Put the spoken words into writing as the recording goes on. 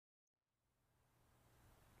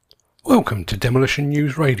Welcome to Demolition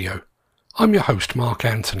News Radio. I'm your host, Mark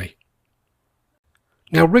Anthony.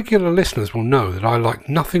 Now, regular listeners will know that I like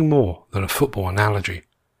nothing more than a football analogy.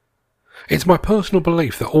 It's my personal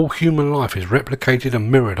belief that all human life is replicated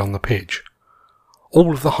and mirrored on the pitch.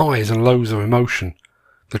 All of the highs and lows of emotion,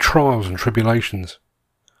 the trials and tribulations,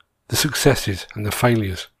 the successes and the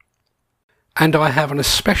failures. And I have an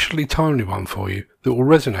especially timely one for you that will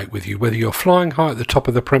resonate with you whether you're flying high at the top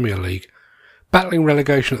of the Premier League, battling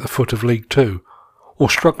relegation at the foot of League Two, or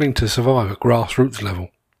struggling to survive at grassroots level.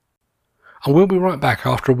 And we'll be right back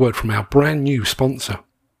after a word from our brand new sponsor.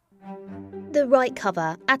 The right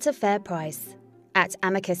cover at a fair price. At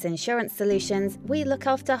Amicus Insurance Solutions, we look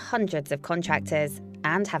after hundreds of contractors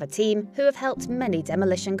and have a team who have helped many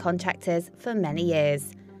demolition contractors for many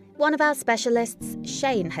years. One of our specialists,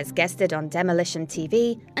 Shane, has guested on Demolition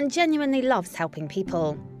TV and genuinely loves helping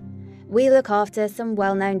people. We look after some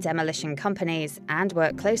well-known demolition companies and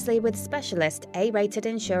work closely with specialist A-rated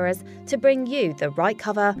insurers to bring you the right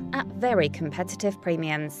cover at very competitive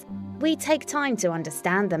premiums. We take time to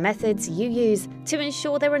understand the methods you use to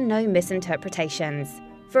ensure there are no misinterpretations.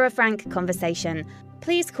 For a frank conversation,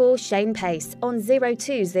 please call Shane Pace on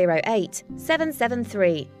 0208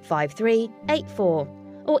 773 5384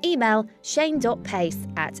 or email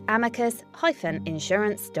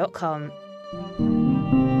shane.pace@amicus-insurance.com.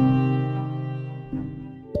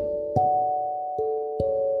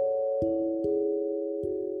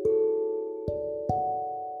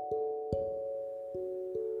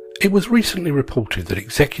 It was recently reported that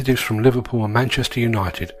executives from Liverpool and Manchester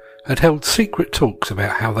United had held secret talks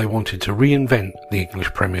about how they wanted to reinvent the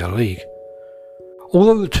English Premier League.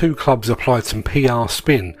 Although the two clubs applied some PR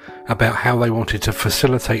spin about how they wanted to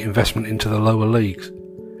facilitate investment into the lower leagues,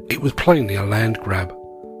 it was plainly a land grab.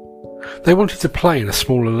 They wanted to play in a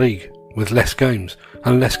smaller league with less games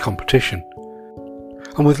and less competition.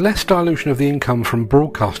 And with less dilution of the income from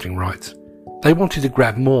broadcasting rights, they wanted to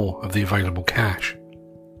grab more of the available cash.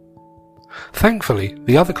 Thankfully,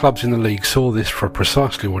 the other clubs in the league saw this for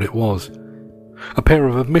precisely what it was. A pair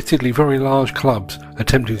of admittedly very large clubs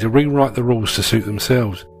attempting to rewrite the rules to suit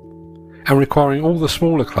themselves, and requiring all the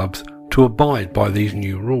smaller clubs to abide by these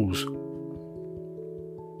new rules.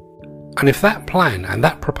 And if that plan and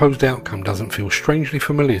that proposed outcome doesn't feel strangely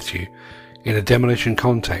familiar to you in a demolition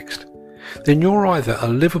context, then you're either a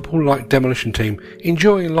Liverpool-like demolition team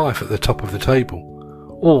enjoying life at the top of the table,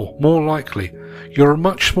 or, more likely, you're a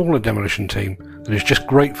much smaller demolition team that is just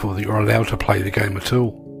grateful that you're allowed to play the game at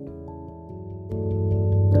all.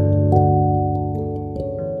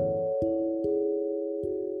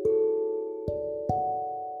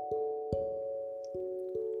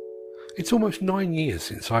 It's almost 9 years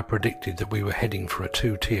since I predicted that we were heading for a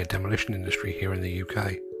two-tier demolition industry here in the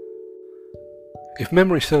UK. If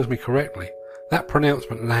memory serves me correctly, that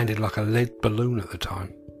pronouncement landed like a lead balloon at the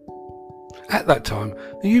time. At that time,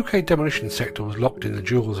 the UK demolition sector was locked in the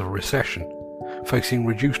jaws of a recession, facing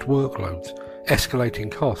reduced workloads,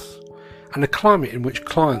 escalating costs, and a climate in which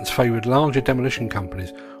clients favoured larger demolition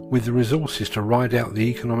companies with the resources to ride out the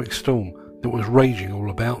economic storm that was raging all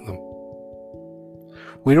about them.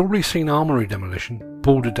 We'd already seen Armoury Demolition,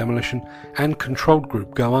 Border Demolition and Controlled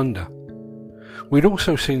Group go under. We'd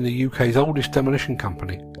also seen the UK's oldest demolition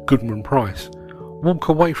company, Goodman Price, walk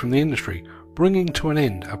away from the industry, bringing to an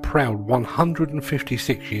end a proud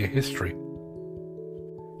 156-year history.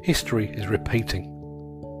 History is repeating.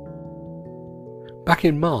 Back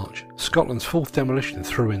in March, Scotland's fourth demolition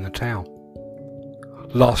threw in the towel.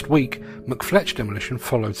 Last week, McFletch Demolition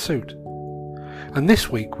followed suit. And this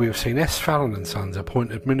week we have seen S. Fallon & Sons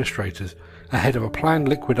appoint administrators ahead of a planned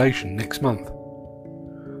liquidation next month.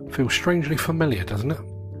 Feels strangely familiar, doesn't it?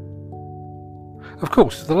 Of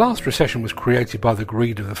course, the last recession was created by the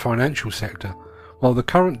greed of the financial sector, while the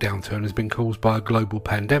current downturn has been caused by a global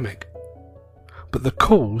pandemic. But the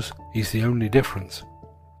cause is the only difference.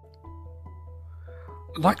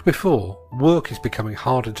 Like before, work is becoming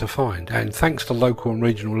harder to find and, thanks to local and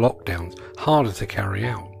regional lockdowns, harder to carry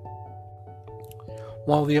out.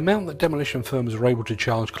 While the amount that demolition firms are able to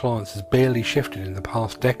charge clients has barely shifted in the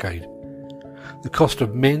past decade, the cost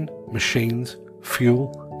of men, machines,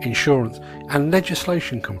 fuel, insurance and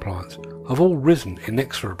legislation compliance have all risen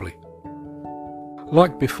inexorably.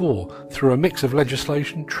 Like before, through a mix of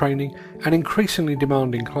legislation, training and increasingly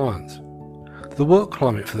demanding clients, the work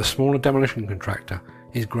climate for the smaller demolition contractor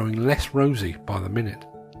is growing less rosy by the minute.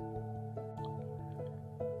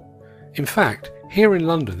 In fact, here in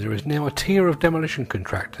London there is now a tier of demolition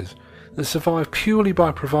contractors that survive purely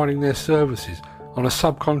by providing their services on a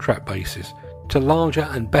subcontract basis to larger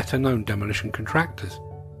and better known demolition contractors.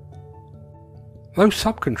 those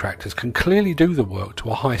subcontractors can clearly do the work to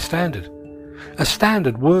a high standard, a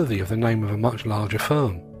standard worthy of the name of a much larger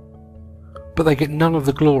firm. But they get none of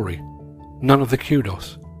the glory, none of the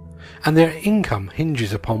kudos, and their income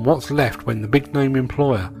hinges upon what's left when the big name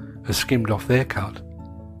employer has skimmed off their cut.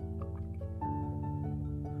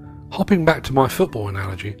 Hopping back to my football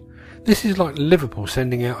analogy, this is like Liverpool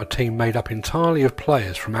sending out a team made up entirely of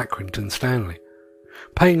players from Accrington Stanley,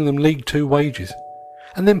 paying them League Two wages,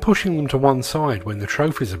 and then pushing them to one side when the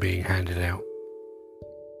trophies are being handed out.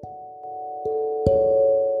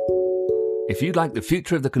 If you'd like the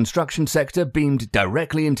future of the construction sector beamed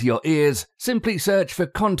directly into your ears, simply search for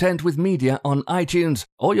Content with Media on iTunes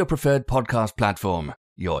or your preferred podcast platform.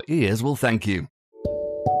 Your ears will thank you.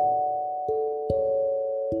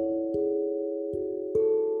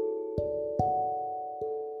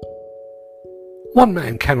 One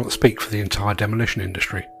man cannot speak for the entire demolition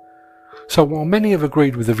industry. So while many have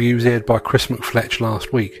agreed with the views aired by Chris McFletch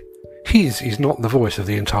last week, his is not the voice of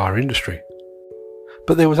the entire industry.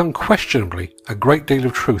 But there was unquestionably a great deal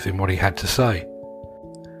of truth in what he had to say.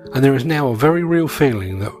 And there is now a very real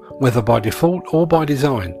feeling that, whether by default or by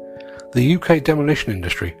design, the UK demolition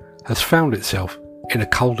industry has found itself in a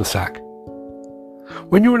cul-de-sac.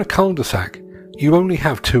 When you're in a cul-de-sac, you only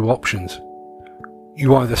have two options.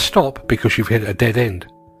 You either stop because you've hit a dead end,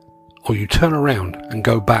 or you turn around and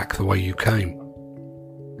go back the way you came.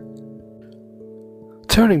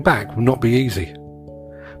 Turning back will not be easy.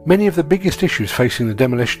 Many of the biggest issues facing the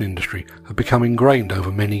demolition industry have become ingrained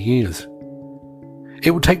over many years.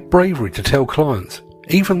 It will take bravery to tell clients,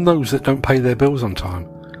 even those that don't pay their bills on time,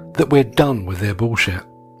 that we're done with their bullshit.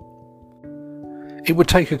 It would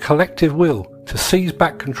take a collective will to seize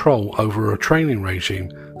back control over a training regime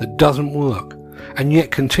that doesn't work and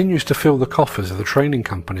yet continues to fill the coffers of the training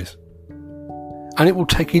companies. And it will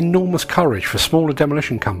take enormous courage for smaller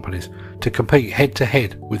demolition companies to compete head to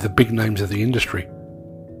head with the big names of the industry.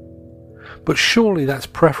 But surely that's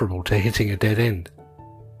preferable to hitting a dead end.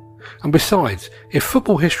 And besides, if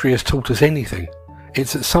football history has taught us anything,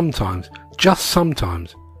 it's that sometimes, just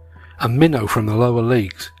sometimes, a minnow from the lower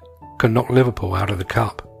leagues can knock Liverpool out of the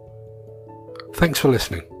cup. Thanks for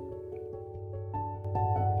listening.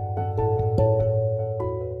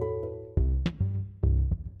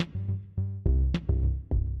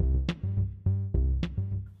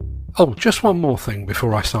 Oh, just one more thing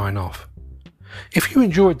before I sign off. If you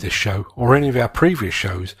enjoyed this show or any of our previous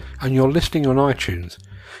shows and you're listening on iTunes,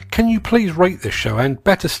 can you please rate this show and,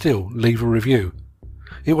 better still, leave a review?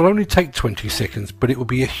 It will only take 20 seconds, but it will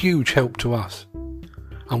be a huge help to us.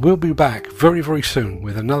 And we'll be back very, very soon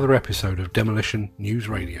with another episode of Demolition News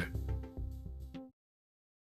Radio.